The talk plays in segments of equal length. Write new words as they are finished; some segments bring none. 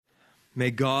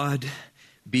May God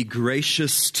be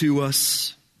gracious to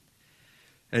us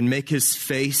and make his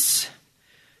face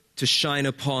to shine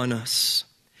upon us,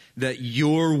 that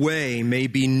your way may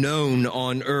be known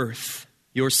on earth,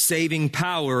 your saving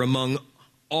power among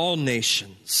all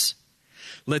nations.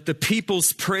 Let the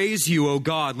peoples praise you, O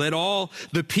God. Let all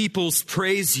the peoples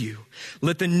praise you.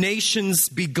 Let the nations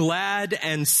be glad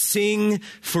and sing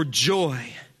for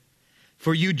joy.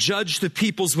 For you judge the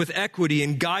peoples with equity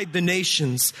and guide the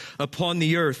nations upon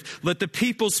the earth. Let the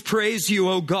peoples praise you,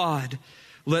 O God.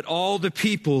 Let all the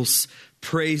peoples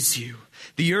praise you.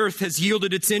 The earth has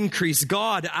yielded its increase.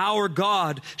 God, our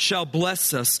God, shall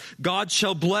bless us. God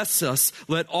shall bless us.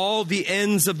 Let all the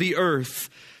ends of the earth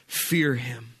fear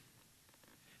him.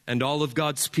 And all of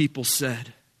God's people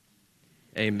said,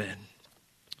 Amen.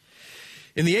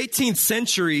 In the 18th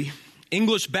century,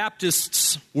 English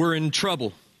Baptists were in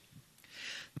trouble.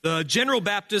 The General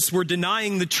Baptists were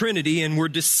denying the Trinity and were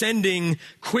descending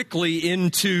quickly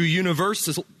into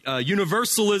universalism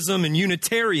and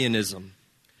Unitarianism.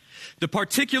 The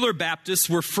particular Baptists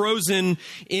were frozen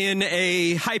in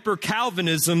a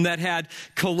hyper-Calvinism that had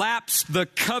collapsed the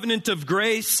covenant of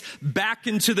grace back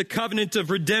into the covenant of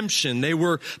redemption. They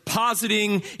were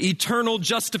positing eternal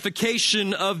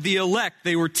justification of the elect.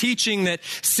 They were teaching that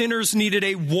sinners needed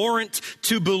a warrant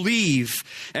to believe.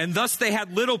 And thus they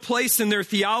had little place in their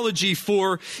theology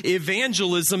for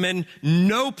evangelism and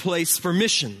no place for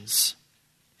missions.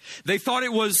 They thought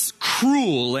it was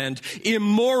cruel and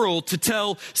immoral to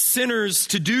tell sinners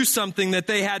to do something that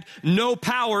they had no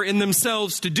power in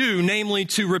themselves to do, namely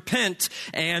to repent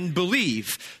and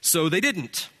believe. So they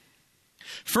didn't.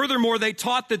 Furthermore, they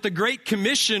taught that the Great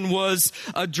Commission was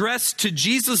addressed to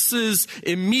Jesus'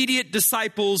 immediate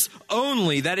disciples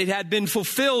only, that it had been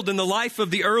fulfilled in the life of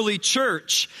the early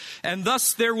church, and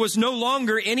thus there was no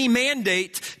longer any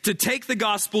mandate to take the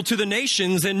gospel to the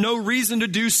nations and no reason to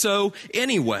do so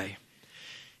anyway.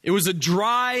 It was a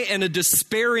dry and a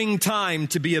despairing time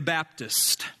to be a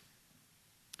Baptist.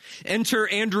 Enter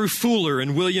Andrew Fuller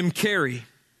and William Carey,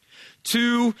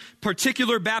 two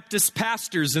particular Baptist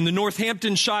pastors in the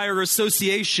Northamptonshire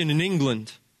Association in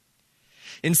England.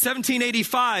 In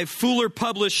 1785, Fuller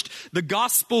published The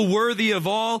Gospel Worthy of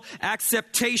All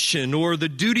Acceptation, or The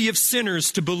Duty of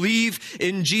Sinners to Believe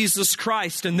in Jesus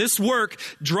Christ. And this work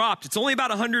dropped. It's only about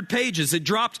 100 pages. It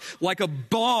dropped like a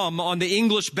bomb on the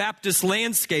English Baptist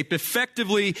landscape,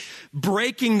 effectively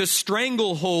breaking the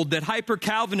stranglehold that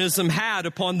hyper-Calvinism had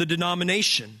upon the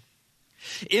denomination.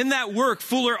 In that work,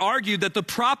 Fuller argued that the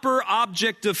proper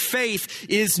object of faith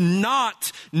is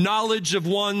not knowledge of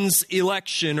one's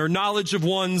election or knowledge of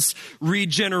one's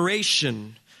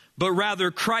regeneration, but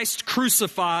rather Christ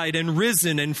crucified and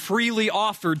risen and freely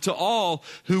offered to all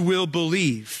who will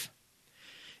believe.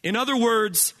 In other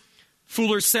words,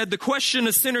 Fuller said, the question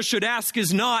a sinner should ask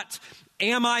is not,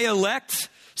 am I elect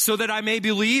so that I may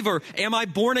believe, or am I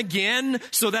born again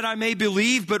so that I may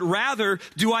believe, but rather,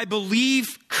 do I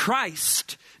believe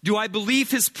Christ? Do I believe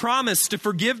his promise to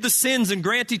forgive the sins and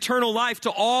grant eternal life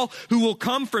to all who will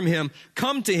come to him,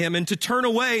 and to turn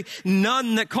away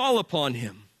none that call upon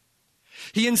him?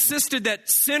 He insisted that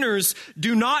sinners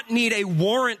do not need a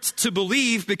warrant to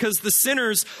believe, because the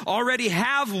sinners already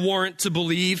have warrant to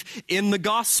believe in the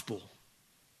gospel.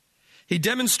 He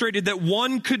demonstrated that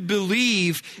one could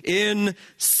believe in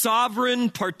sovereign,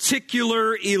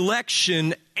 particular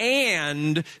election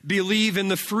and believe in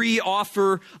the free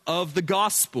offer of the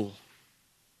gospel.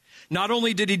 Not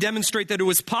only did he demonstrate that it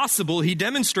was possible, he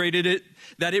demonstrated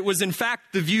that it was in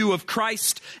fact the view of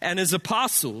Christ and his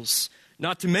apostles,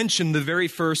 not to mention the very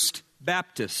first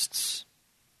Baptists.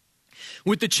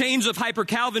 With the chains of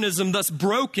hyper-Calvinism thus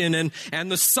broken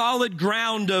and the solid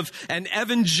ground of an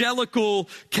evangelical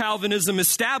Calvinism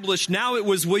established, now it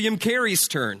was William Carey's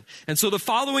turn. And so the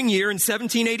following year, in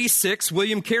 1786,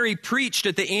 William Carey preached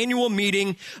at the annual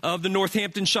meeting of the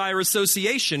Northamptonshire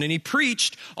Association, and he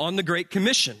preached on the Great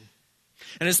Commission.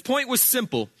 And his point was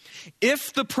simple.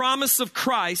 If the promise of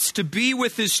Christ to be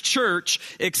with his church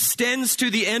extends to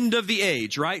the end of the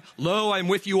age, right? Lo, I'm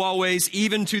with you always,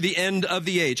 even to the end of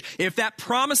the age. If that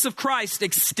promise of Christ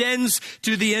extends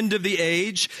to the end of the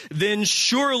age, then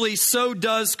surely so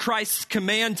does Christ's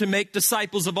command to make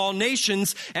disciples of all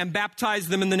nations and baptize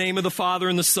them in the name of the Father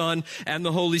and the Son and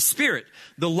the Holy Spirit.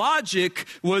 The logic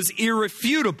was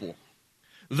irrefutable,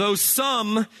 though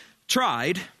some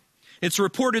tried. It's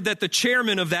reported that the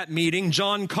chairman of that meeting,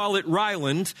 John Collett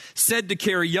Ryland, said to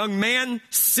Carey, "Young man,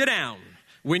 sit down.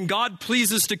 When God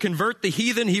pleases to convert the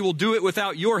heathen, he will do it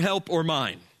without your help or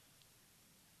mine."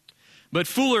 But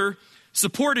Fuller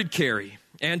supported Carey,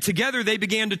 And together they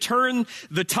began to turn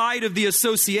the tide of the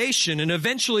association and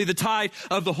eventually the tide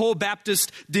of the whole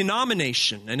Baptist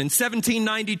denomination. And in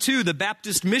 1792, the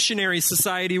Baptist Missionary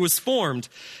Society was formed,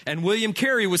 and William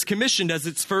Carey was commissioned as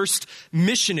its first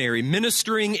missionary,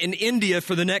 ministering in India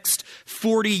for the next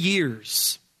 40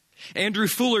 years. Andrew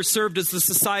Fuller served as the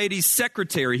society's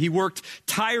secretary. He worked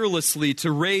tirelessly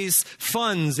to raise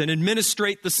funds and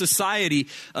administrate the society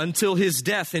until his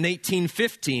death in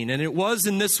 1815. And it was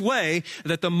in this way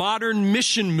that the modern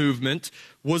mission movement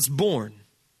was born.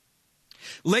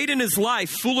 Late in his life,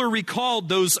 Fuller recalled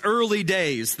those early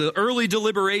days, the early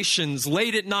deliberations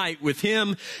late at night with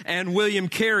him and William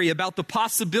Carey about the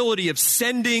possibility of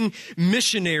sending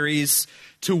missionaries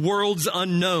to worlds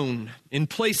unknown, in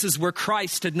places where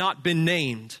Christ had not been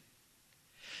named.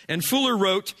 And Fuller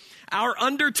wrote, "Our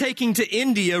undertaking to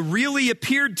India really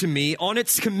appeared to me on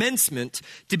its commencement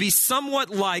to be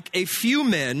somewhat like a few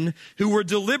men who were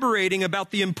deliberating about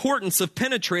the importance of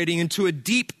penetrating into a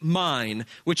deep mine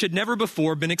which had never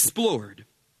before been explored.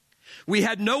 We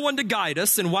had no one to guide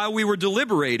us, and while we were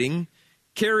deliberating,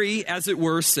 Carey, as it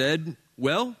were, said,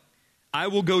 'Well, I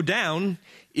will go down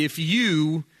if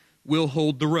you will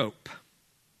hold the rope.'"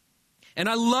 And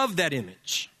I love that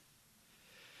image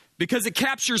because it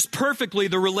captures perfectly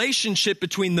the relationship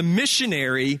between the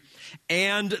missionary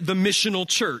and the missional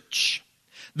church.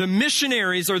 The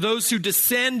missionaries are those who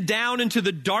descend down into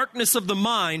the darkness of the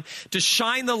mine to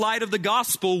shine the light of the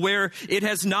gospel where it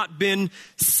has not been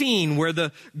seen, where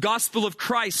the gospel of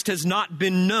Christ has not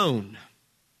been known.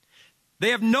 They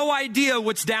have no idea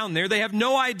what's down there. They have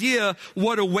no idea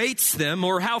what awaits them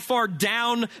or how far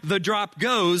down the drop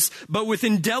goes. But with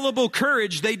indelible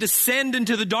courage, they descend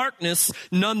into the darkness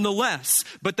nonetheless.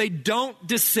 But they don't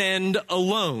descend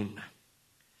alone.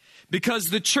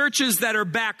 Because the churches that are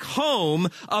back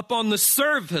home up on the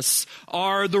surface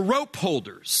are the rope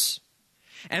holders.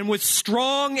 And with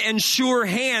strong and sure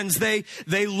hands, they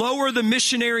lower the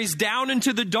missionaries down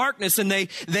into the darkness and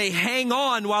they hang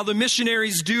on while the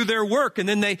missionaries do their work. And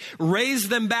then they raise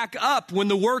them back up when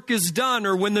the work is done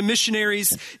or when the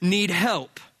missionaries need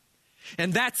help.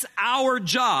 And that's our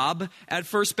job at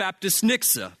First Baptist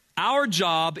Nixa. Our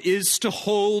job is to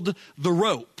hold the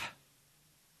rope.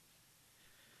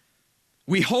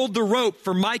 We hold the rope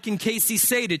for Mike and Casey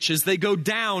Sadich as they go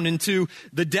down into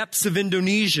the depths of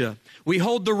Indonesia. We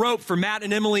hold the rope for Matt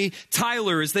and Emily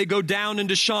Tyler as they go down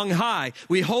into Shanghai.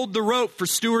 We hold the rope for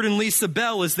Stuart and Lisa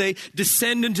Bell as they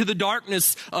descend into the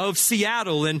darkness of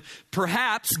Seattle. And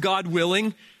perhaps, God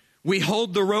willing, we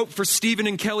hold the rope for Stephen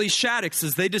and Kelly Shaddix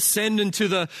as they descend into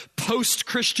the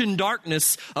post-Christian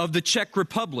darkness of the Czech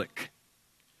Republic.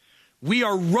 We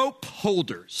are rope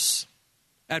holders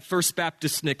at First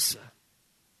Baptist Nixa.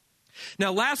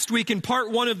 Now, last week in part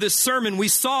one of this sermon, we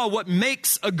saw what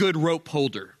makes a good rope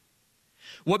holder,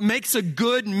 what makes a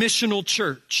good missional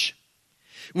church.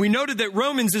 We noted that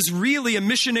Romans is really a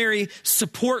missionary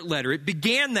support letter. It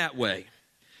began that way.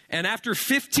 And after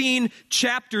 15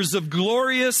 chapters of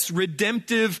glorious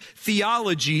redemptive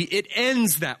theology, it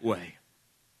ends that way.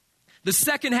 The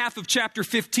second half of chapter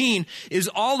 15 is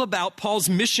all about Paul's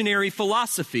missionary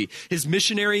philosophy, his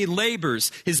missionary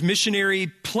labors, his missionary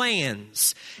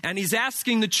plans. And he's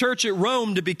asking the church at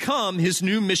Rome to become his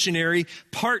new missionary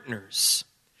partners.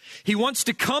 He wants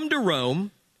to come to Rome,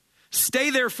 stay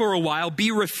there for a while,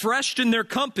 be refreshed in their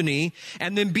company,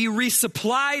 and then be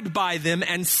resupplied by them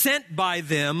and sent by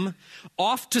them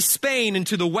off to Spain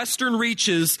into the western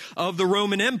reaches of the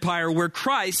Roman Empire where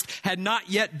Christ had not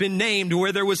yet been named,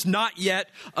 where there was not yet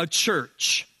a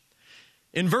church.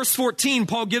 In verse 14,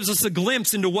 Paul gives us a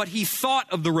glimpse into what he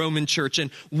thought of the Roman church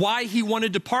and why he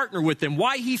wanted to partner with them,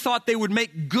 why he thought they would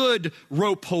make good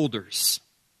rope holders.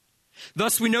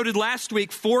 Thus, we noted last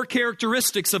week 4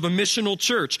 characteristics of a missional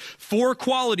church, 4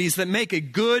 qualities that make a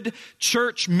good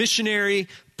church missionary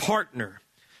partner.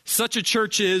 Such a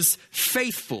church is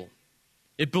faithful.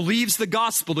 It believes the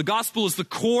gospel. The gospel is the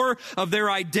core of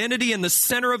their identity and the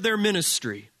center of their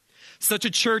ministry. Such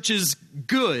a church is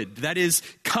good, that is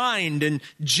kind and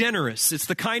generous. It's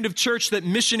the kind of church that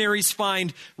missionaries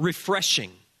find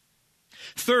refreshing.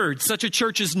 Third, such a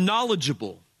church is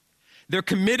knowledgeable. They're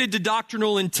committed to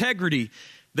doctrinal integrity.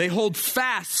 They hold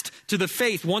fast to the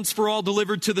faith once for all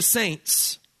delivered to the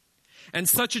saints. And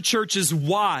such a church is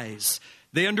wise.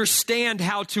 They understand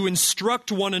how to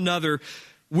instruct one another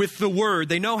with the word.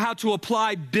 They know how to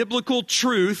apply biblical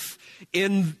truth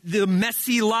in the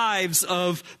messy lives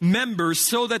of members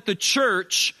so that the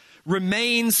church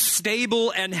remains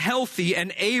stable and healthy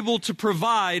and able to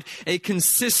provide a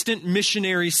consistent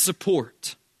missionary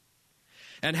support.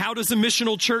 And how does a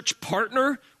missional church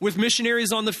partner with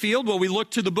missionaries on the field? Well, we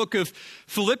look to the book of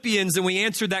Philippians and we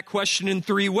answered that question in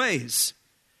 3 ways.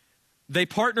 They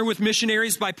partner with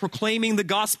missionaries by proclaiming the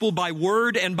gospel by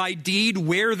word and by deed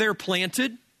where they're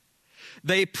planted.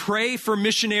 They pray for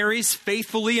missionaries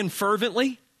faithfully and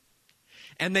fervently.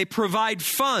 And they provide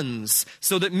funds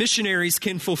so that missionaries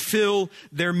can fulfill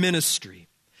their ministry.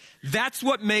 That's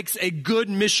what makes a good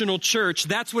missional church.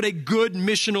 That's what a good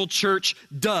missional church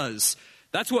does.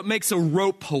 That's what makes a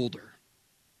rope holder.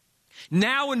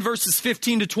 Now in verses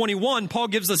 15 to 21, Paul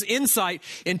gives us insight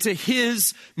into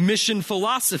his mission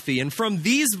philosophy. And from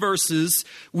these verses,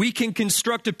 we can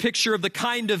construct a picture of the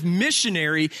kind of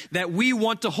missionary that we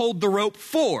want to hold the rope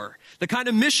for. The kind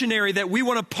of missionary that we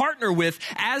want to partner with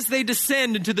as they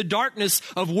descend into the darkness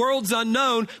of worlds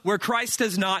unknown where Christ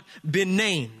has not been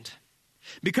named.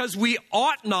 Because we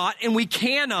ought not and we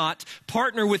cannot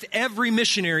partner with every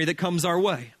missionary that comes our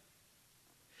way.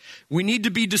 We need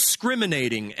to be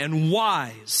discriminating and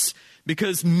wise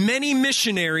because many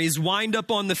missionaries wind up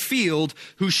on the field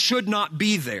who should not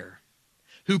be there,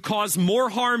 who cause more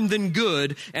harm than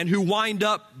good, and who wind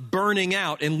up burning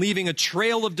out and leaving a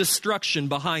trail of destruction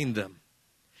behind them.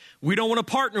 We don't want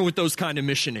to partner with those kind of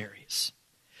missionaries.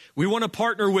 We want to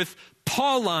partner with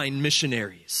Pauline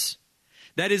missionaries.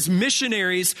 That is,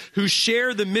 missionaries who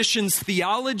share the missions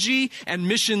theology and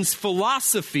missions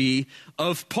philosophy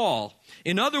of Paul.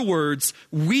 In other words,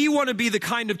 we want to be the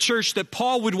kind of church that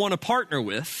Paul would want to partner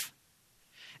with,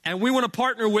 and we want to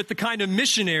partner with the kind of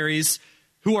missionaries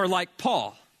who are like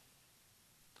Paul.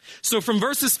 So from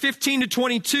verses 15 to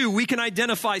 22, we can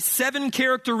identify 7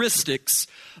 characteristics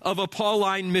of a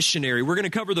Pauline missionary. We're going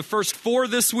to cover the first 4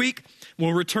 this week.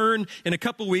 We'll return in a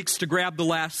couple weeks to grab the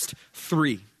last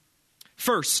 3.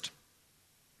 First,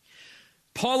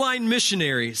 Pauline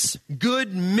missionaries,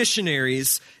 good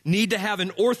missionaries, need to have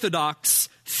an orthodox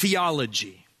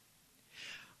theology.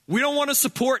 We don't want to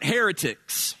support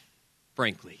heretics,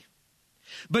 frankly.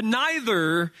 But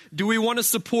neither do we want to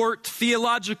support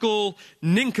theological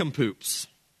nincompoops.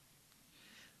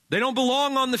 They don't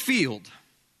belong on the field.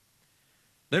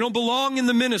 They don't belong in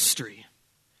the ministry.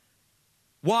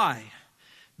 Why?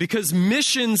 Because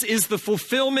missions is the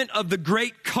fulfillment of the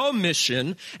Great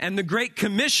Commission, and the Great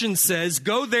Commission says,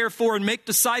 "Go therefore and make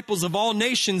disciples of all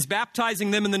nations,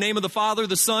 baptizing them in the name of the Father,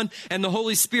 the Son, and the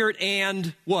Holy Spirit,"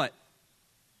 and what?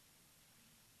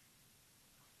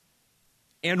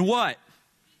 And what?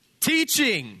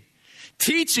 Teaching.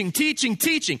 Teaching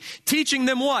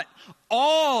them what?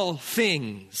 All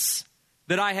things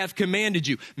that I have commanded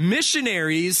you.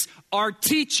 Missionaries are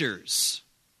teachers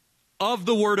of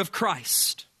the word of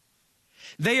Christ.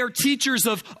 They are teachers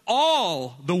of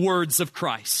all the words of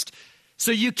Christ.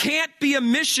 So you can't be a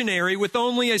missionary with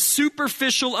only a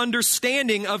superficial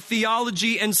understanding of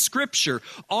theology and scripture,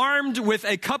 armed with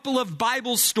a couple of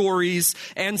Bible stories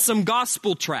and some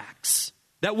gospel tracts.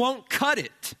 That won't cut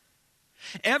it.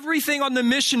 Everything on the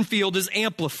mission field is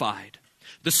amplified.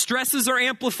 The stresses are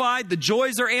amplified, the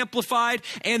joys are amplified,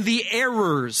 and the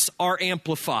errors are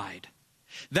amplified.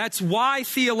 That's why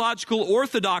theological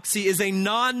orthodoxy is a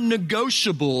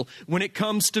non-negotiable when it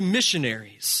comes to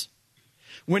missionaries.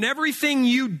 When everything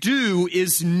you do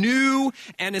is new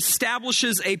and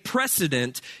establishes a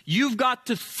precedent, you've got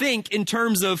to think in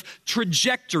terms of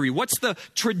trajectory. What's the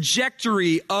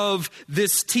trajectory of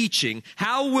this teaching?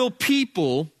 How will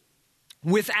people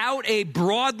without a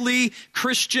broadly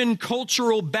Christian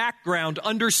cultural background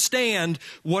understand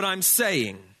what I'm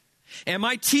saying? Am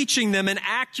I teaching them an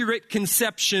accurate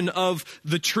conception of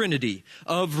the Trinity,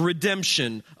 of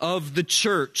redemption, of the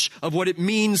church, of what it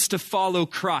means to follow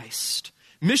Christ?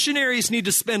 Missionaries need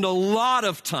to spend a lot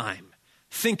of time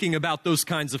thinking about those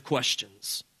kinds of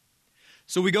questions.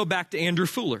 So we go back to Andrew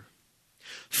Fuller.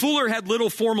 Fuller had little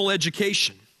formal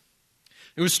education.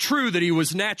 It was true that he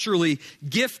was naturally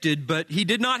gifted, but he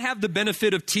did not have the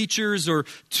benefit of teachers or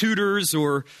tutors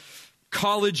or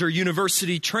college or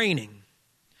university training.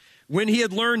 When he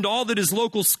had learned all that his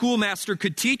local schoolmaster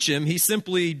could teach him, he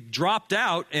simply dropped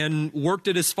out and worked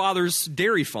at his father's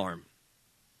dairy farm.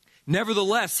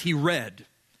 Nevertheless, he read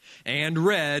and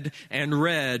read and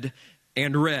read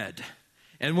and read.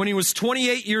 And when he was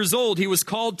 28 years old, he was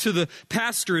called to the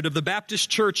pastorate of the Baptist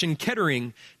Church in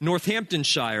Kettering,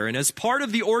 Northamptonshire. And as part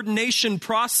of the ordination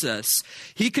process,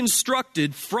 he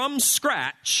constructed from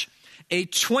scratch a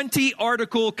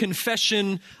 20-article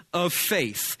confession of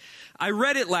faith. I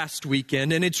read it last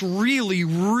weekend, and it's really,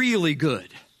 really good.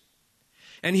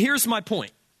 And here's my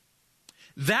point.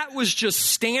 That was just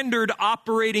standard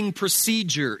operating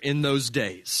procedure in those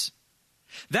days.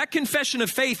 That confession of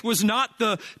faith was not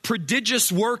the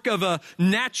prodigious work of a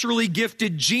naturally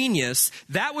gifted genius.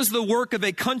 That was the work of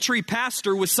a country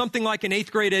pastor with something like an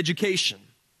 8th grade education.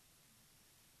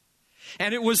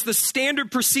 And it was the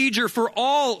standard procedure for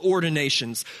all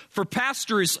ordinations, for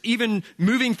pastors even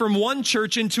moving from one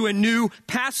church into a new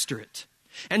pastorate.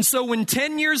 And so when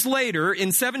 10 years later, in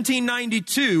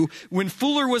 1792, when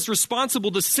Fuller was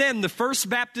responsible to send the first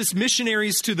Baptist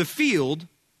missionaries to the field,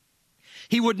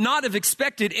 he would not have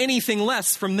expected anything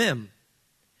less from them.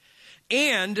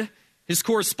 And his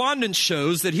correspondence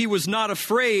shows that he was not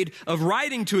afraid of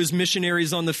writing to his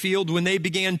missionaries on the field when they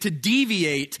began to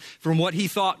deviate from what he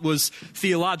thought was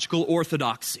theological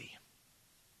orthodoxy.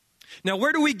 Now,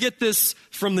 where do we get this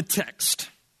from the text?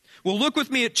 Well, look with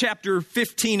me at chapter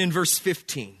 15 and verse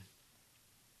 15.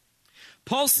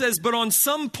 Paul says, "But on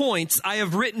some points I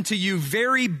have written to you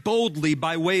very boldly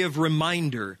by way of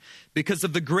reminder, because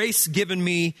of the grace given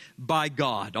me by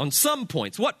God." On some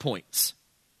points. What points?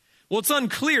 Well, it's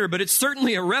unclear, but it's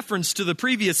certainly a reference to the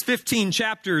previous 15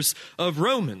 chapters of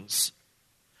Romans.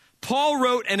 Paul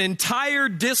wrote an entire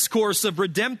discourse of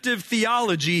redemptive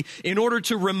theology in order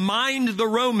to remind the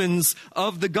Romans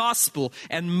of the gospel.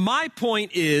 And my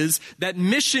point is that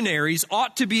missionaries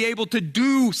ought to be able to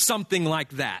do something like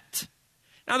that.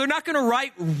 Now, they're not going to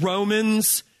write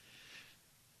Romans,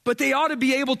 but they ought to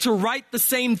be able to write the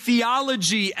same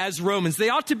theology as Romans. They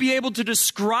ought to be able to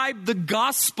describe the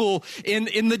gospel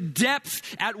in the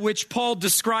depth at which Paul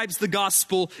describes the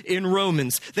gospel in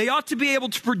Romans. They ought to be able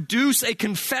to produce a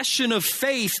confession of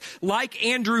faith like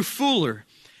Andrew Fuller.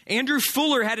 Andrew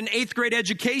Fuller had an 8th grade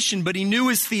education, but he knew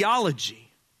his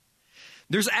theology.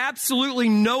 There's absolutely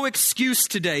no excuse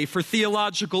today for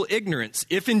theological ignorance,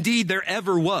 if indeed there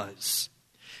ever was.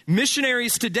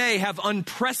 Missionaries today have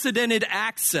unprecedented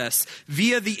access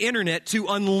via the internet to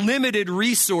unlimited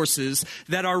resources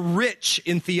that are rich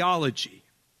in theology.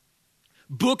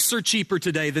 Books are cheaper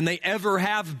today than they ever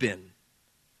have been.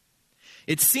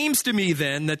 It seems to me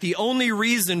then that the only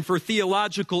reason for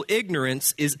theological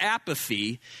ignorance is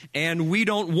apathy, and we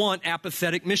don't want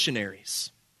apathetic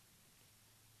missionaries.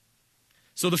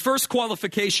 So the first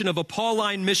qualification of a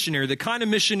Pauline missionary, the kind of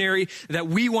missionary that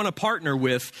we want to partner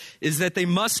with, is that they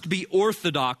must be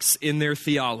orthodox in their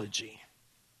theology.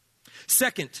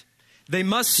 Second, they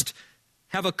must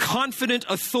have a confident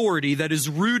authority that is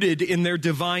rooted in their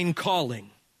divine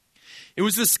calling. It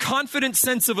was this confident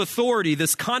sense of authority,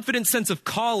 this confident sense of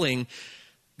calling,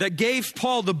 that gave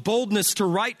Paul the boldness to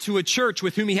write to a church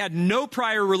with whom he had no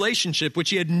prior relationship,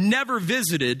 which he had never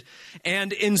visited,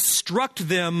 and instruct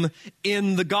them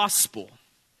in the gospel.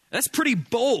 That's pretty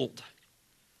bold.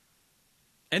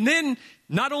 And then,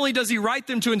 not only does he write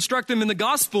them to instruct them in the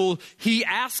gospel, he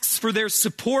asks for their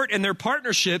support and their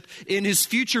partnership in his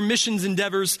future missions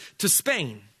endeavors to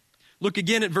Spain. Look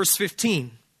again at verse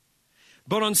 15.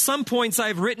 "But on some points I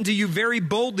have written to you very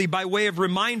boldly by way of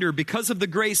reminder, because of the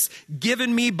grace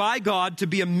given me by God to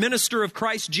be a minister of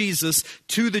Christ Jesus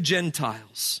to the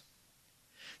Gentiles."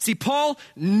 See, Paul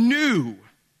knew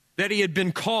that he had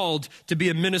been called to be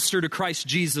a minister to Christ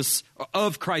Jesus,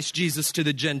 of Christ Jesus to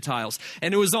the Gentiles.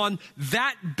 And it was on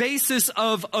that basis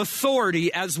of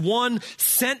authority as one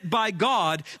sent by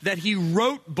God that he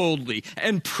wrote boldly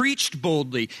and preached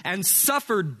boldly and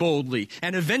suffered boldly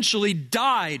and eventually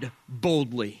died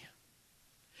boldly.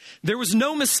 There was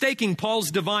no mistaking Paul's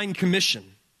divine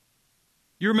commission.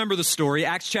 You remember the story,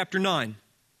 Acts chapter 9.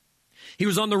 He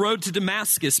was on the road to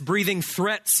Damascus, breathing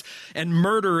threats and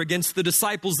murder against the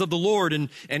disciples of the Lord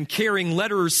and carrying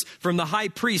letters from the high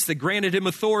priest that granted him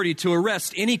authority to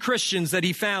arrest any Christians that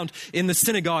he found in the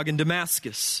synagogue in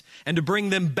Damascus and to bring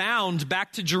them bound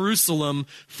back to Jerusalem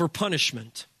for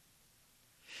punishment.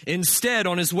 Instead,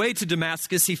 on his way to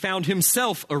Damascus, he found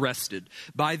himself arrested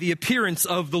by the appearance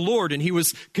of the Lord, and he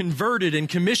was converted and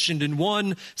commissioned in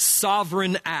one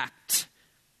sovereign act.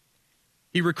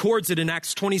 He records it in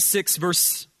Acts 26,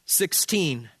 verse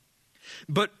 16.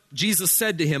 But Jesus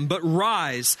said to him, "But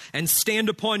rise and stand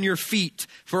upon your feet,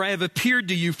 for I have appeared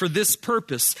to you for this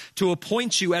purpose, to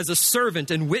appoint you as a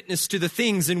servant and witness to the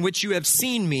things in which you have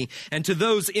seen me, and to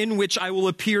those in which I will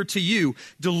appear to you,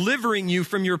 delivering you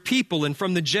from your people and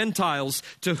from the Gentiles,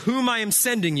 to whom I am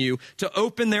sending you, to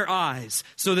open their eyes,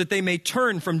 so that they may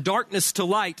turn from darkness to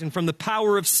light and from the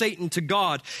power of Satan to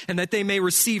God, and that they may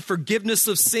receive forgiveness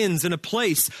of sins and a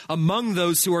place among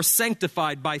those who are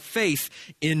sanctified by faith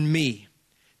in me."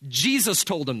 Jesus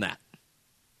told him that.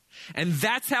 And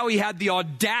that's how he had the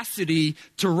audacity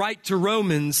to write to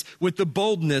Romans with the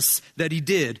boldness that he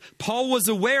did. Paul was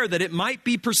aware that it might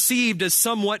be perceived as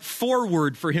somewhat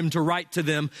forward for him to write to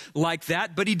them like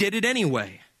that, but he did it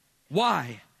anyway.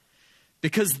 Why?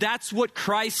 because that's what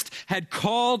Christ had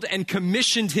called and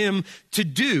commissioned him to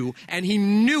do, and he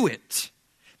knew it.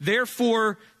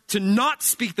 Therefore, to not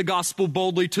speak the gospel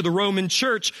boldly to the Roman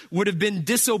church would have been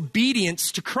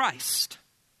disobedience to Christ.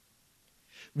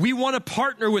 We want to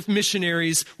partner with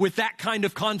missionaries with that kind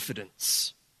of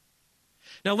confidence.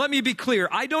 Now, let me be clear.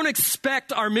 I don't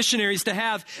expect our missionaries to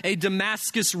have a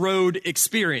Damascus Road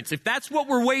experience. If that's what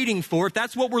we're waiting for, if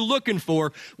that's what we're looking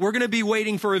for, we're going to be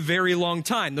waiting for a very long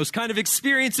time. Those kind of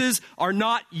experiences are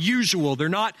not usual. They're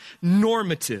not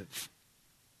normative.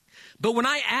 But when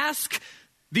I ask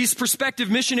these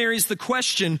prospective missionaries the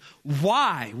question,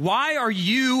 why? Why are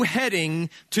you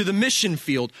heading to the mission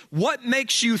field? What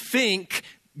makes you think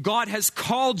God has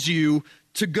called you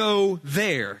to go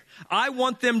there? I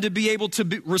want them to be able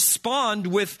to respond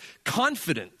with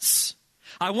confidence.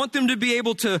 I want them to be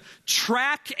able to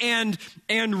track and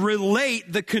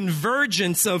relate the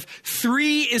convergence of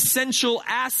three essential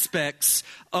aspects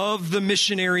of the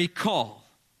missionary call.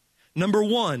 Number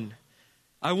one,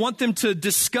 I want them to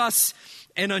discuss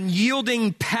an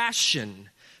unyielding passion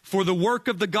for the work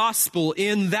of the gospel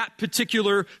in that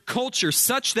particular culture,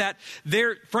 such that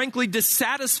they're frankly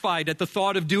dissatisfied at the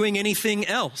thought of doing anything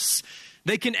else.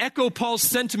 They can echo Paul's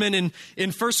sentiment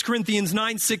in 1 Corinthians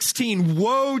 9:16,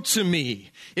 woe to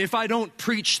me if I don't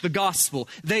preach the gospel.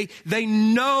 They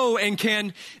know and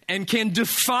can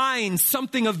define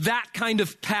something of that kind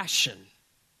of passion.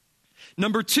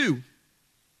 Number two,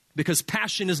 because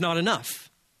passion is not enough,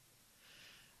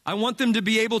 I want them to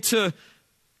be able to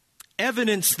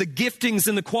evidence the giftings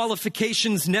and the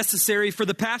qualifications necessary for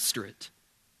the pastorate.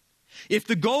 If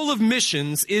the goal of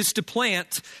missions is to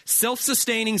plant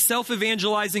self-sustaining,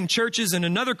 self-evangelizing churches in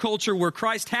another culture where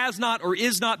Christ has not or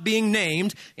is not being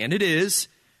named, and it is,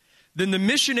 then the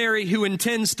missionary who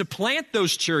intends to plant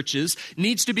those churches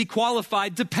needs to be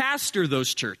qualified to pastor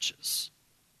those churches.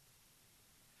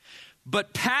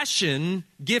 But passion,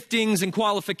 giftings, and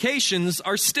qualifications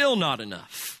are still not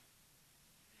enough.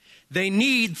 They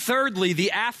need, thirdly,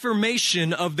 the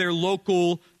affirmation of their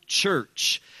local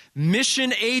church.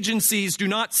 Mission agencies do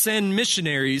not send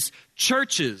missionaries.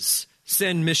 Churches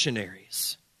send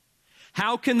missionaries.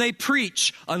 How can they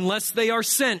preach unless they are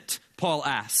sent? Paul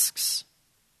asks.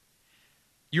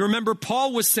 You remember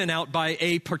Paul was sent out by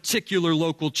a particular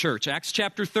local church. Acts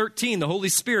chapter 13, the Holy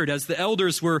Spirit, as the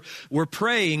elders were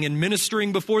praying and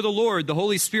ministering before the Lord, the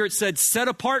Holy Spirit said, set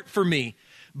apart for me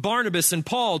Barnabas and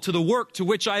Paul to the work to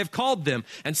which I have called them.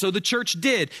 And so the church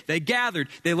did. They gathered,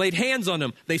 they laid hands on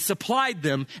them, they supplied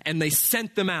them, and they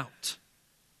sent them out.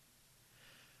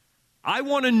 I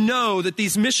want to know that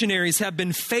these missionaries have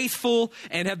been faithful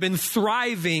and have been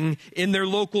thriving in their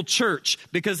local church.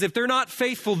 Because if they're not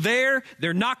faithful there,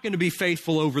 they're not going to be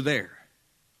faithful over there.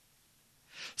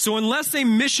 So unless a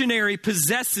missionary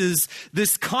possesses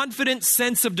this confident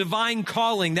sense of divine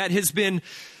calling that has been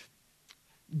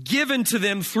given to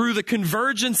them through the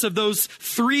convergence of those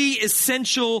three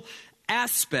essential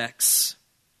aspects,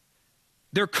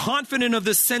 they're confident of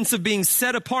this sense of being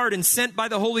set apart and sent by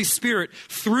the Holy Spirit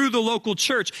through the local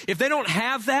church. If they don't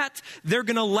have that, they're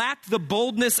going to lack the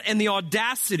boldness and the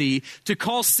audacity to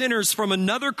call sinners from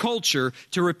another culture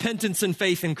to repentance and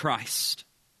faith in Christ.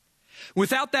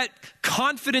 Without that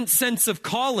confident sense of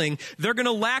calling, they're going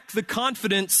to lack the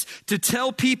confidence to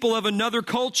tell people of another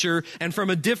culture and from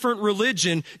a different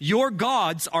religion, your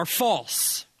gods are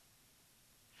false.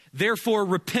 Therefore,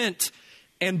 repent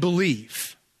and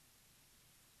believe.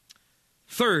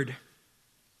 Third,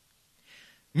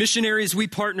 missionaries we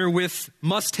partner with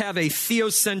must have a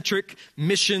theocentric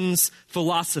missions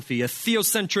philosophy, a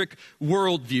theocentric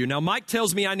worldview. Now, Mike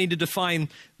tells me I need to define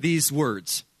these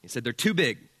words. He said they're too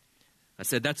big. I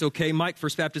said, that's okay, Mike.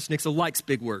 First Baptist Nixa likes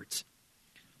big words.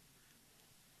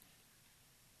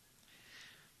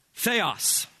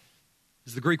 Theos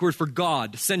is the Greek word for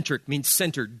God. Centric means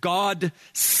centered.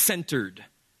 God-centered.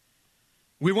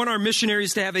 We want our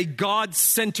missionaries to have a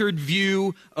God-centered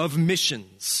view of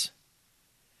missions.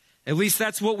 At least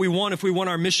that's what we want if we want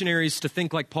our missionaries to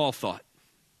think like Paul thought.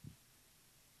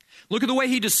 Look at the way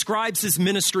he describes his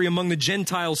ministry among the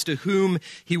Gentiles to whom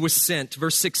he was sent.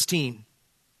 Verse 16.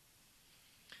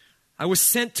 I was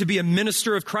sent to be a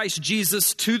minister of Christ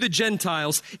Jesus to the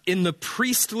Gentiles in the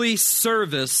priestly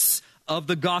service of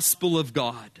the gospel of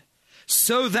God,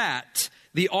 so that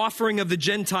the offering of the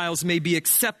Gentiles may be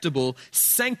acceptable,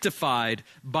 sanctified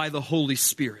by the Holy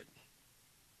Spirit.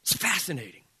 It's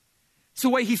fascinating. It's the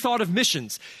way he thought of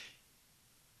missions.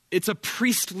 It's a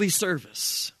priestly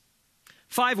service.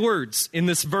 5 words in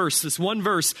this verse, this one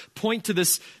verse, point to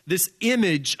this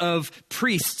image of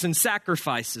priests and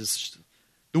sacrifices.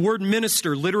 The word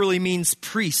minister literally means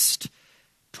priest.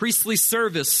 Priestly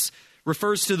service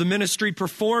refers to the ministry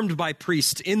performed by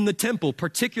priests in the temple,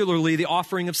 particularly the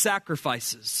offering of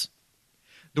sacrifices.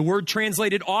 The word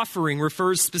translated offering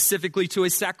refers specifically to a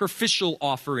sacrificial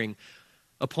offering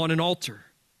upon an altar.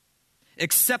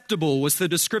 Acceptable was the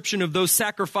description of those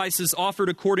sacrifices offered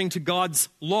according to God's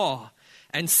law,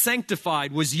 and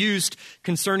sanctified was used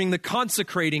concerning the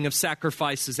consecrating of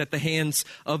sacrifices at the hands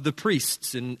of the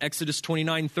priests in Exodus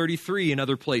 29:33 and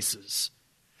other places.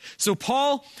 So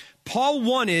Paul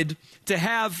wanted to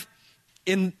have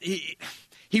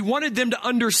he wanted them to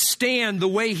understand the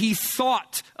way he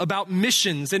thought about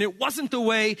missions, and it wasn't the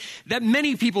way that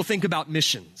many people think about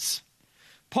missions.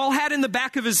 Paul had in the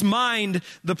back of his mind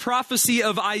the prophecy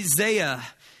of Isaiah,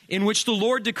 in which the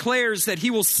Lord declares that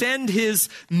he will send his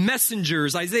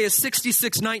messengers, Isaiah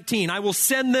 66:19, I will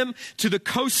send them to the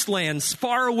coastlands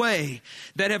far away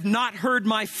that have not heard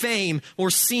my fame or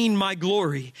seen my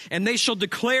glory. And they shall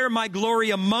declare my glory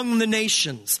among the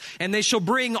nations. And they shall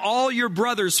bring all your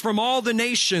brothers from all the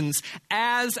nations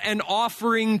as an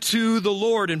offering to the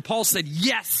Lord. And Paul said,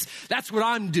 yes, that's what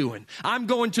I'm doing. I'm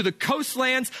going to the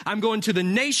coastlands. I'm going to the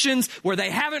nations where they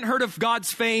haven't heard of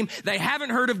God's fame. They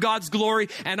haven't heard of God's glory.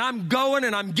 And I'm going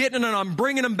and I'm getting and I'm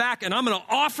bringing them back, and I'm going to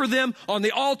offer them on the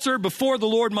altar before the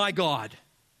Lord my God.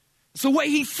 It's the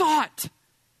way he thought.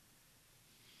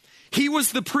 He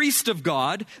was the priest of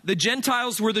God. The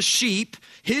Gentiles were the sheep.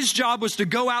 His job was to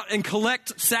go out and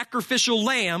collect sacrificial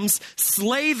lambs,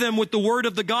 slay them with the word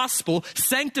of the gospel,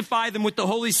 sanctify them with the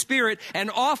Holy Spirit,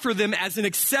 and offer them as an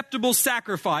acceptable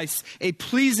sacrifice, a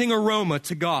pleasing aroma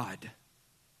to God.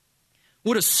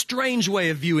 What a strange way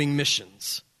of viewing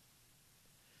missions.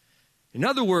 In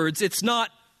other words, it's not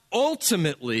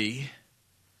ultimately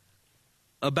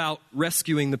about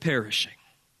rescuing the perishing.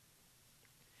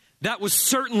 That was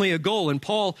certainly a goal, and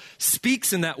Paul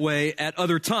speaks in that way at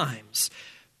other times.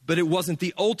 But it wasn't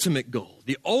the ultimate goal.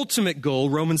 The ultimate goal,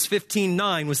 Romans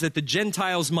 15:9, was that the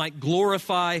Gentiles might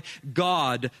glorify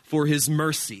God for his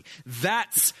mercy.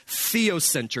 That's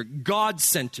theocentric,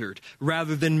 God-centered,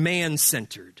 rather than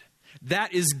man-centered.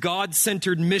 That is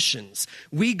God-centered missions.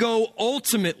 We go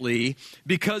ultimately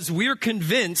because we're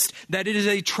convinced that it is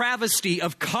a travesty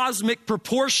of cosmic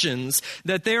proportions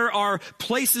that there are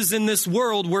places in this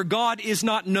world where God is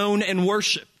not known and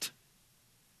worshiped.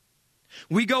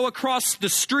 We go across the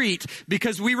street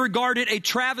because we regard it a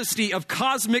travesty of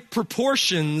cosmic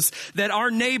proportions that our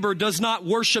neighbor does not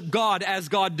worship God as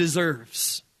God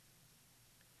deserves.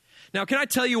 Now, can I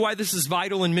tell you why this is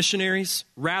vital in missionaries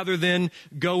rather than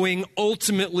going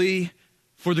ultimately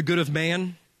for the good of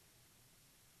man?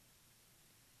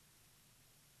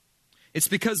 It's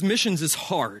because missions is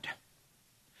hard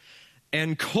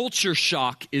and culture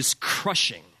shock is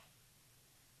crushing.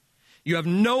 You have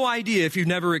no idea if you've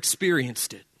never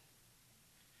experienced it.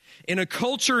 In a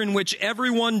culture in which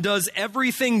everyone does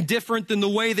everything different than the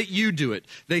way that you do it.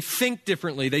 They think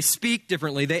differently, they speak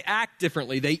differently, they act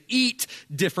differently, they eat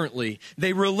differently,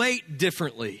 they relate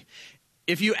differently.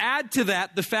 If you add to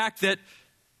that the fact that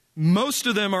most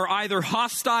of them are either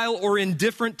hostile or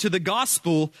indifferent to the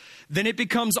gospel, then it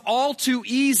becomes all too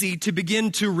easy to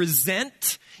begin to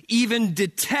resent, even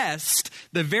detest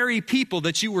the very people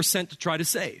that you were sent to try to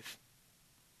save.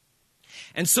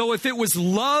 And so if it was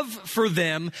love for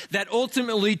them that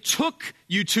ultimately took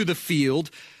you to the field,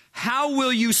 how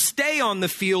will you stay on the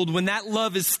field when that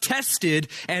love is tested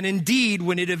and indeed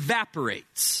when it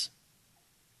evaporates?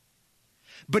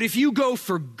 But if you go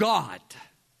for God,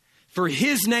 for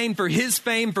his name, for his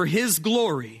fame, for his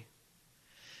glory,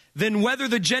 then whether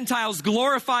the Gentiles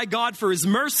glorify God for his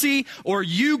mercy or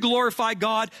you glorify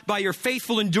God by your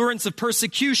faithful endurance of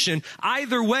persecution,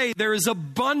 either way, there is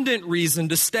abundant reason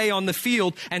to stay on the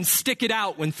field and stick it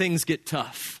out when things get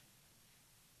tough.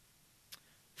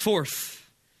 Fourth,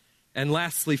 and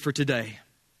lastly for today,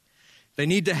 they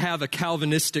need to have a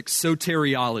Calvinistic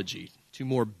soteriology. Two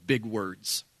more big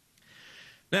words.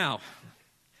 Now,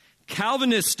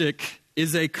 Calvinistic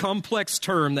is a complex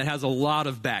term that has a lot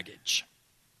of baggage.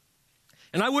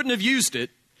 And I wouldn't have used it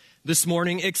this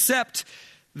morning, except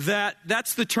that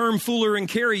that's the term Fuller and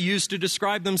Carey used to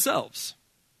describe themselves.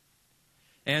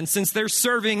 And since they're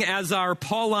serving as our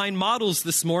Pauline models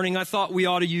this morning, I thought we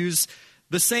ought to use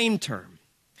the same term.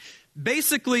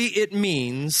 Basically, it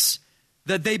means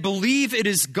that they believe it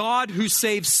is God who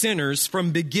saves sinners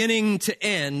from beginning to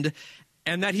end,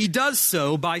 and that he does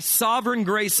so by sovereign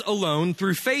grace alone,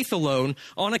 through faith alone,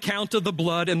 on account of the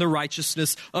blood and the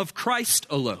righteousness of Christ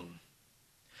alone.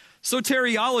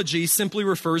 Soteriology simply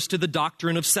refers to the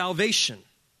doctrine of salvation.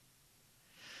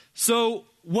 So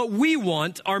what we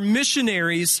want are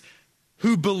missionaries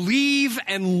who believe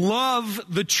and love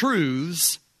the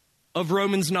truths of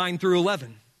Romans 9 through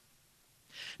 11.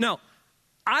 Now,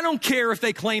 I don't care if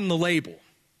they claim the label.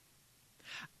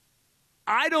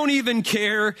 I don't even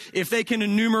care if they can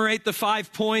enumerate the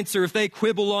 5 points or if they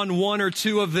quibble on 1 or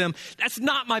 2 of them. That's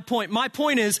not my point. My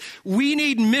point is we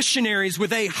need missionaries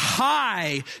with a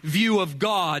high view of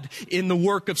God in the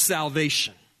work of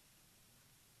salvation.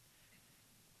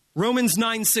 Romans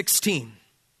 9:16.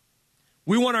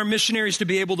 We want our missionaries to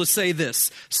be able to say this.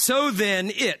 So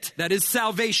then that is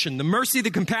salvation, the mercy,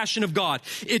 the compassion of God,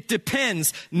 it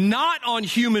depends not on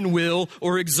human will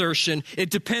or exertion. It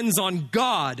depends on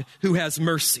God who has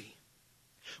mercy.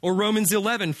 Or Romans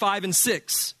 11:5 and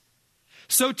 6.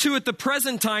 So too at the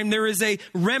present time there is a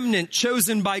remnant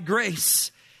chosen by grace.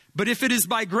 But if it is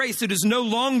by grace, it is no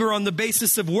longer on the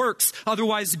basis of works.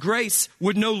 Otherwise, grace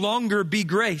would no longer be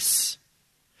grace.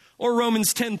 Or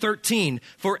Romans 10:13,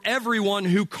 for everyone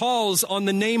who calls on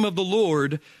the name of the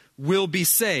Lord will be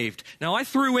saved. Now, I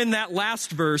threw in that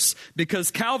last verse because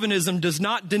Calvinism does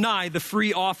not deny the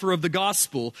free offer of the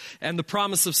gospel and the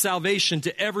promise of salvation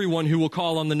to everyone who will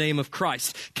call on the name of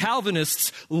Christ.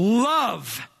 Calvinists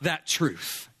love that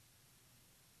truth.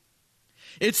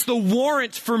 It's the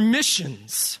warrant for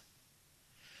missions.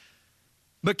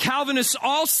 But Calvinists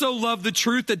also love the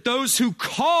truth that those who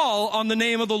call on the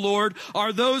name of the Lord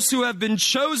are those who have been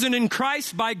chosen in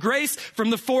Christ by grace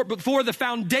from before the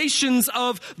foundations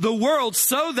of the world,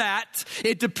 so that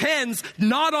it depends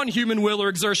not on human will or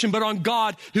exertion, but on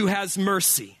God who has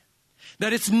mercy.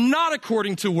 That it's not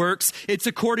according to works, it's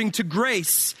according to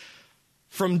grace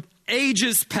from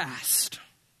ages past.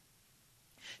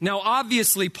 Now,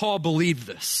 obviously, Paul believed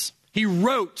this. He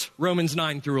wrote Romans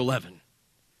 9 through 11.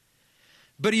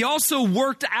 But he also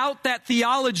worked out that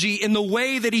theology in the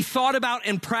way that he thought about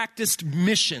and practiced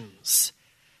missions.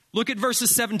 Look at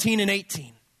verses 17 and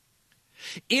 18.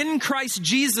 In Christ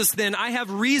Jesus, then, I have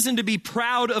reason to be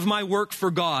proud of my work for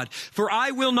God. For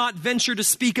I will not venture to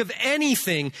speak of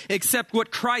anything except what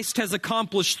Christ has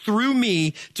accomplished through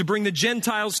me to bring the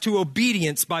Gentiles to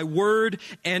obedience by word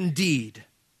and deed.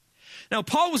 Now,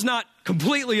 Paul was not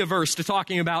completely averse to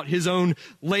talking about his own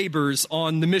labors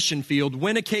on the mission field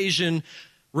when occasion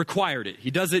required it.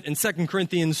 He does it in 2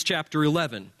 Corinthians chapter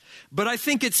 11. But I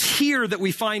think it's here that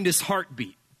we find his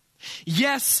heartbeat.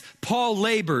 Yes, Paul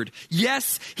labored.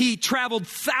 Yes, he traveled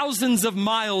thousands of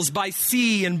miles by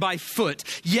sea and by foot.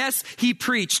 Yes, he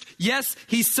preached. Yes,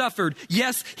 he suffered.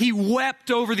 Yes, he wept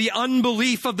over the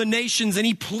unbelief of the nations and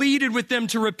he pleaded with them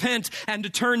to repent and to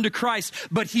turn to Christ.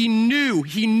 But he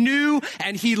knew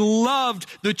and he loved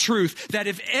the truth that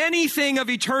if anything of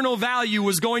eternal value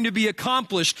was going to be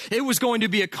accomplished, it was going to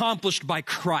be accomplished by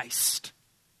Christ.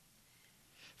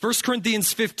 1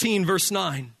 Corinthians 15, verse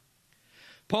 9.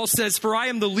 Paul says, for I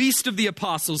am the least of the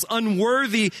apostles,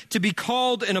 unworthy to be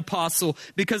called an apostle,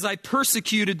 because I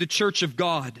persecuted the church of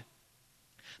God.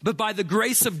 But by the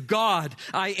grace of God,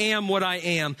 I am what I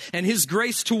am, and his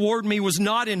grace toward me was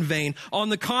not in vain. On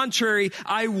the contrary,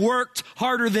 I worked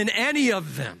harder than any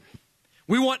of them.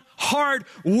 We want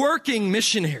hard-working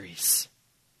missionaries.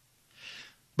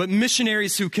 But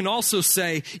missionaries who can also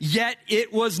say, yet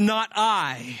it was not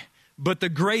I, but the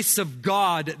grace of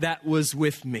God that was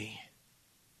with me.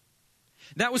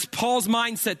 That was Paul's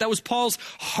mindset. That was Paul's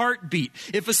heartbeat.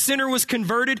 If a sinner was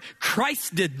converted,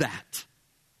 Christ did that.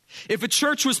 If a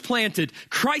church was planted,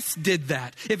 Christ did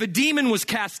that. If a demon was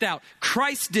cast out,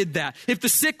 Christ did that. If the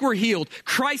sick were healed,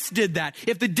 Christ did that.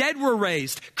 If the dead were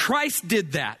raised, Christ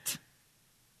did that.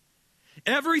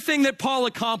 Everything that Paul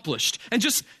accomplished, and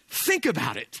just think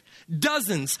about it.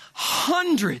 Dozens,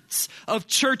 hundreds of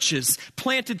churches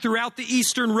planted throughout the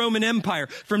Eastern Roman Empire,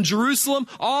 from Jerusalem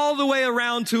all the way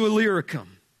around to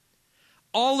Illyricum.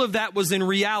 All of that was in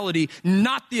reality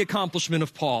not the accomplishment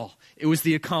of Paul. It was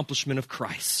the accomplishment of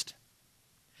Christ.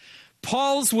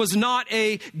 Paul's was not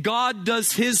a God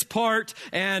does his part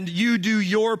and you do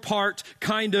your part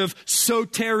kind of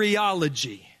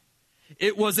soteriology.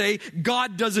 It was a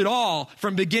God does it all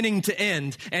from beginning to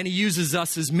end, and he uses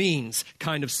us as means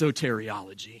kind of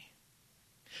soteriology.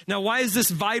 Now, why is this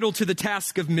vital to the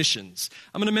task of missions?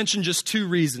 I'm going to mention just 2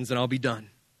 reasons and I'll be done.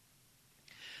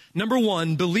 Number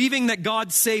 1, believing that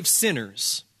God saves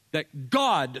sinners. That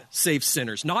God saves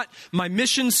sinners. Not my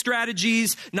mission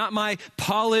strategies, not my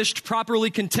polished,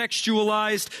 properly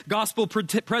contextualized gospel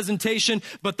presentation,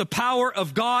 but the power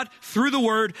of God through the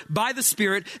Word, by the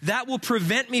Spirit, that will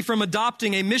prevent me from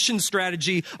adopting a mission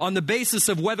strategy on the basis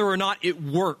of whether or not it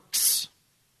works.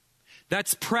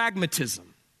 That's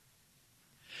pragmatism.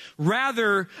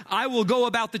 Rather, I will go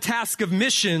about the task of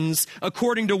missions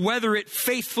according to whether it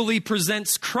faithfully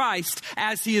presents Christ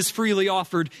as he is freely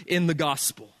offered in the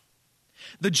gospel.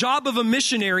 The job of a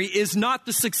missionary is not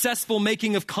the successful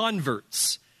making of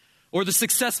converts or the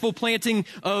successful planting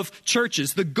of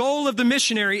churches. The goal of the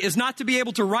missionary is not to be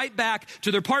able to write back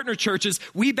to their partner churches,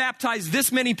 we baptized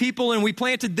this many people and we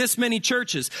planted this many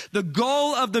churches. The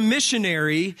goal of the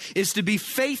missionary is to be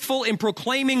faithful in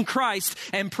proclaiming Christ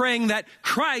and praying that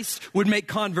Christ would make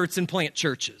converts and plant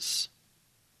churches.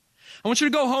 I want you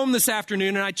to go home this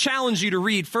afternoon and I challenge you to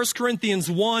read 1 Corinthians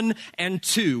 1 and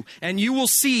 2. And you will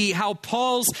see how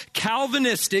Paul's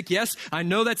Calvinistic, yes, I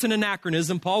know that's an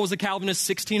anachronism. Paul was a Calvinist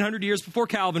 1600 years before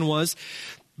Calvin was.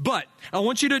 But I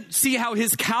want you to see how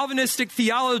his Calvinistic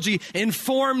theology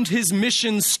informed his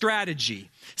mission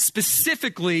strategy.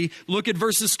 Specifically, look at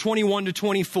verses 21 to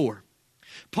 24.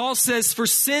 Paul says, "For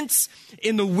since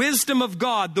in the wisdom of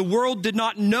God, the world did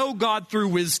not know God through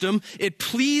wisdom, it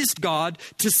pleased God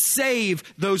to save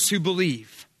those who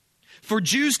believe. For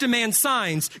Jews demand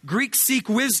signs, Greeks seek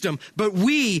wisdom, but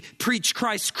we preach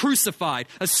Christ crucified,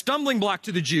 a stumbling block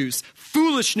to the Jews,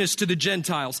 foolishness to the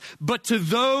Gentiles. But to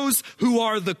those who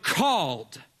are the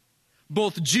called,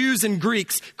 both Jews and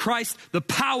Greeks, Christ, the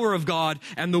power of God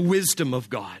and the wisdom of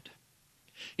God."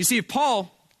 You see, if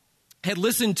Paul had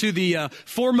listened to the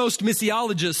foremost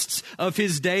missiologists of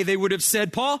his day, they would have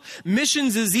said, "Paul,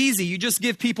 missions is easy. You just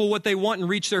give people what they want and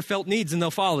reach their felt needs and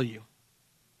they'll follow you.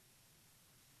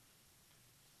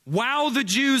 Wow the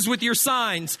Jews with your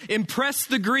signs. Impress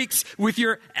the Greeks with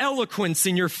your eloquence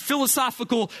and your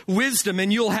philosophical wisdom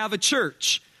and you'll have a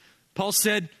church." Paul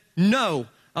said, "No.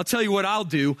 I'll tell you what I'll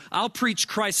do. I'll preach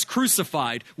Christ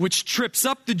crucified, which trips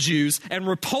up the Jews and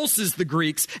repulses the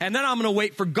Greeks, and then I'm going to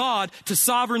wait for God to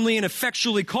sovereignly and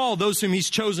effectually call those whom he's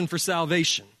chosen for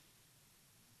salvation."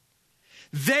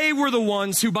 They were the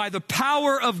ones who by the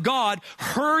power of God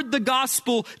heard the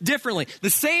gospel differently. The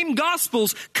same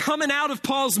gospel's coming out of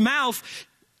Paul's mouth.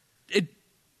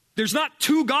 There's not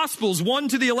two gospels, one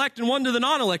to the elect and one to the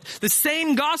non-elect. The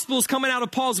same gospel is coming out of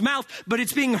Paul's mouth, but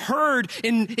it's being heard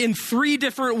in three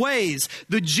different ways.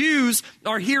 The Jews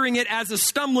are hearing it as a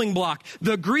stumbling block.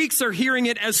 The Greeks are hearing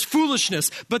it as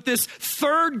foolishness. But this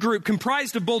third group,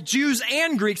 comprised of both Jews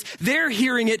and Greeks, they're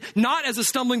hearing it not as a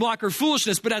stumbling block or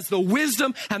foolishness, but as the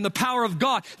wisdom and the power of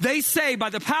God. They say, by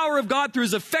the power of God through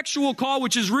his effectual call,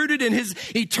 which is rooted in his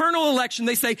eternal election,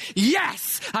 they say,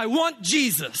 "Yes, I want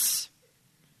Jesus."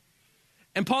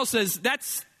 And Paul says,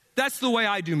 that's the way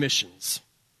I do missions.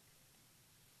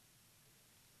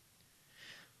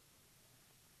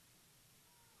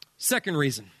 Second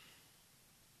reason.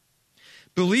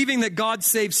 Believing that God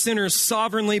saves sinners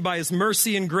sovereignly by his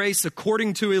mercy and grace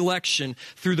according to election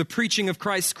through the preaching of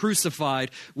Christ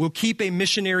crucified will keep a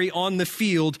missionary on the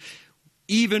field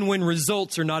even when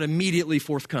results are not immediately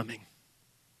forthcoming.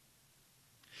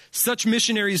 Such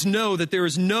missionaries know that there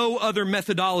is no other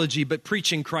methodology but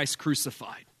preaching Christ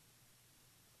crucified.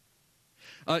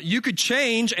 You could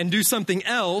change and do something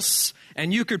else,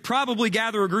 and you could probably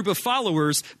gather a group of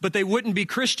followers, but they wouldn't be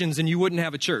Christians and you wouldn't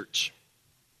have a church.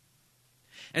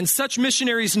 And such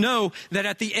missionaries know that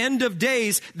at the end of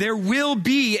days, there will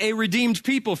be a redeemed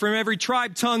people from every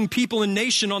tribe, tongue, people, and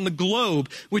nation on the globe,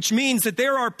 which means that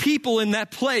there are people in that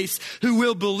place who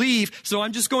will believe. So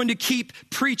I'm just going to keep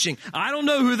preaching. I don't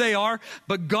know who they are,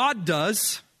 but God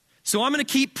does. So I'm going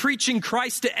to keep preaching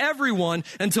Christ to everyone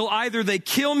until either they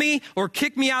kill me or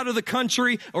kick me out of the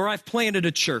country or I've planted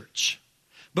a church.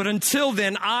 But until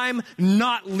then, I'm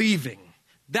not leaving.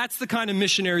 That's the kind of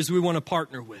missionaries we want to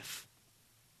partner with.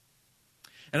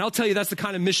 And I'll tell you, that's the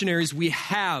kind of missionaries we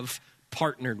have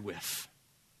partnered with.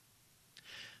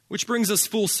 Which brings us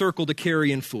full circle to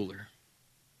Carey and Fuller.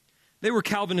 They were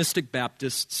Calvinistic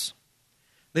Baptists.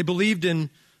 They believed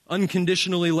in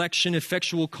unconditional election,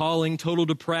 effectual calling, total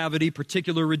depravity,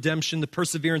 particular redemption, the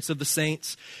perseverance of the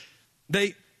saints.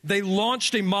 They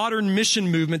launched a modern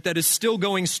mission movement that is still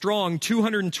going strong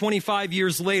 225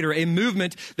 years later, a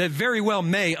movement that very well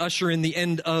may usher in the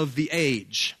end of the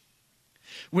age.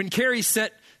 When Carey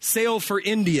set sail for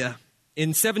India in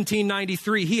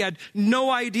 1793, he had no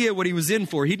idea what he was in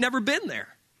for. He'd never been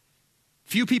there.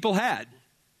 Few people had.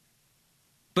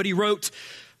 But he wrote,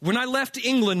 "When I left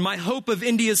England, my hope of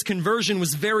India's conversion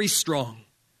was very strong.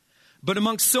 But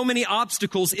amongst so many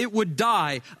obstacles, it would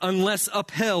die unless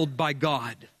upheld by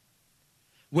God.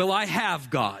 Well, I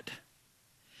have God,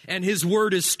 and his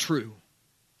word is true.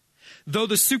 Though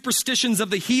the superstitions of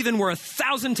the heathen were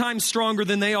 1,000 times stronger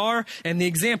than they are, and the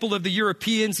example of the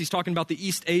Europeans," he's talking about the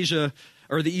East Asia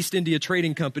or the East India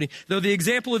Trading Company, "though the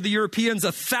example of the Europeans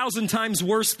 1,000 times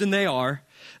worse than they are,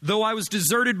 though I was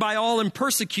deserted by all and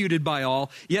persecuted by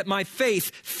all, yet my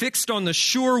faith, fixed on the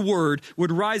sure word,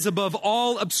 would rise above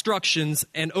all obstructions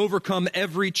and overcome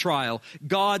every trial.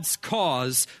 God's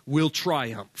cause will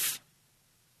triumph."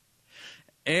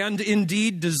 And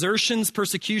indeed, desertions,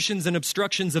 persecutions, and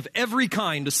obstructions of every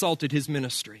kind assaulted his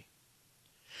ministry.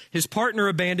 His partner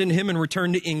abandoned him and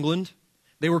returned to England.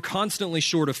 They were constantly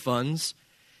short of funds.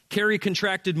 Carey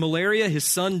contracted malaria. His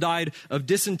son died of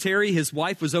dysentery. His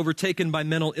wife was overtaken by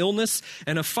mental illness,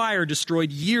 and a fire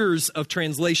destroyed years of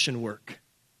translation work.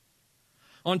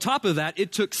 On top of that,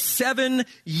 it took 7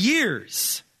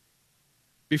 years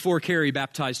before Carey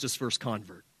baptized his first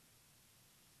convert.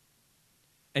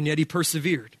 And yet he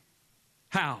persevered.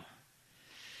 How?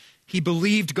 He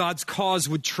believed God's cause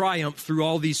would triumph through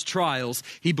all these trials.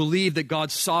 He believed that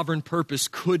God's sovereign purpose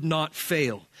could not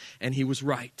fail, and he was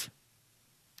right.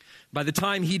 By the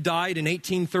time he died in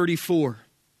 1834,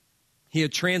 he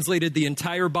had translated the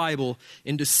entire Bible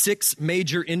into 6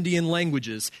 major Indian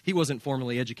languages. He wasn't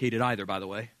formally educated either, by the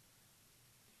way.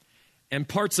 And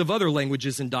parts of other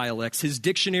languages and dialects. His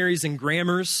dictionaries and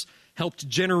grammars helped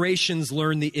generations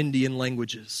learn the Indian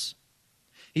languages.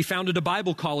 He founded a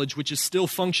Bible college, which is still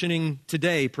functioning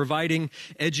today, providing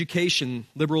education,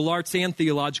 liberal arts and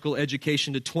theological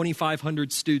education to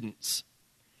 2,500 students.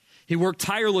 He worked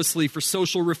tirelessly for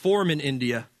social reform in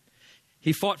India.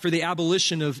 He fought for the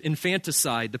abolition of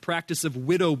infanticide, the practice of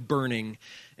widow burning,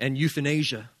 and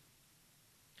euthanasia.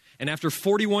 And after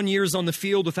 41 years on the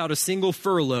field without a single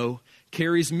furlough,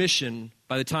 Carey's mission,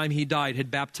 by the time he died, had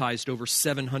baptized over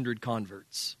 700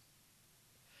 converts.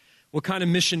 What kind of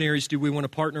missionaries do we want to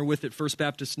partner with at First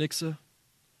Baptist Nixa?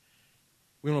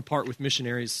 We want to partner with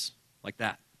missionaries like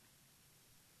that.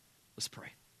 Let's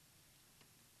pray.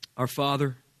 Our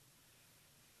Father,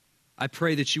 I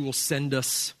pray that you will send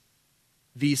us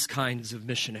these kinds of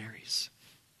missionaries.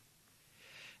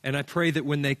 And I pray that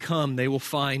when they come, they will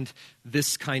find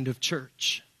this kind of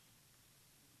church.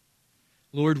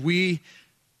 Lord, we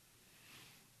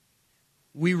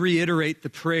reiterate the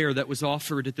prayer that was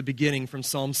offered at the beginning from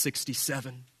Psalm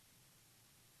 67.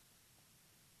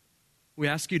 We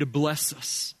ask you to bless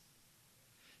us,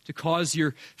 to cause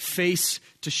your face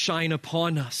to shine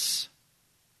upon us,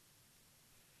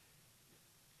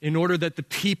 in order that the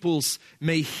peoples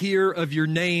may hear of your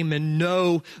name and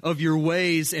know of your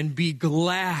ways and be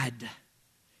glad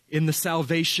in the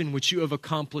salvation which you have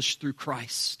accomplished through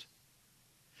Christ.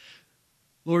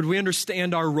 Lord, we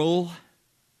understand our role.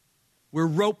 We're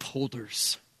rope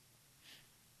holders.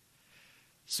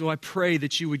 So I pray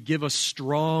that you would give us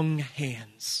strong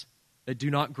hands that do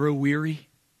not grow weary.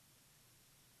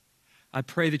 I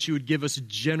pray that you would give us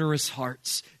generous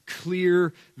hearts,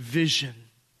 clear vision.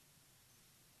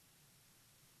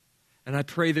 And I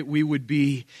pray that we would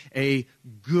be a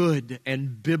good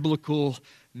and biblical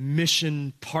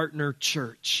mission partner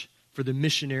church for the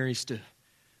missionaries to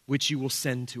which you will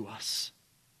send to us.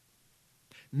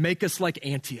 Make us like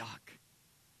Antioch.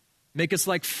 Make us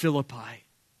like Philippi.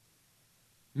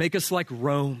 Make us like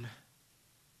Rome.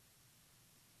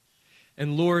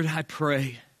 And Lord, I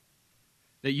pray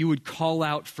that you would call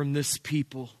out from this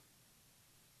people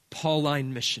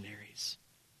Pauline missionaries.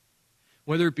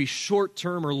 Whether it be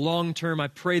short-term or long-term, I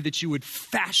pray that you would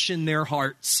fashion their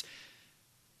hearts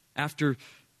after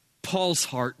Paul's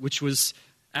heart, which was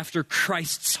after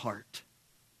Christ's heart.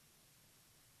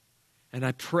 And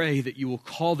I pray that you will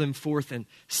call them forth and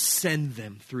send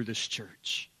them through this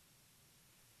church.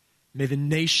 May the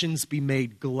nations be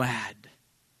made glad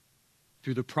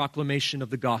through the proclamation of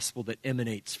the gospel that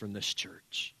emanates from this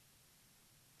church.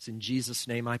 It's in Jesus'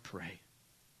 name I pray.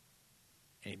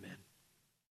 Amen.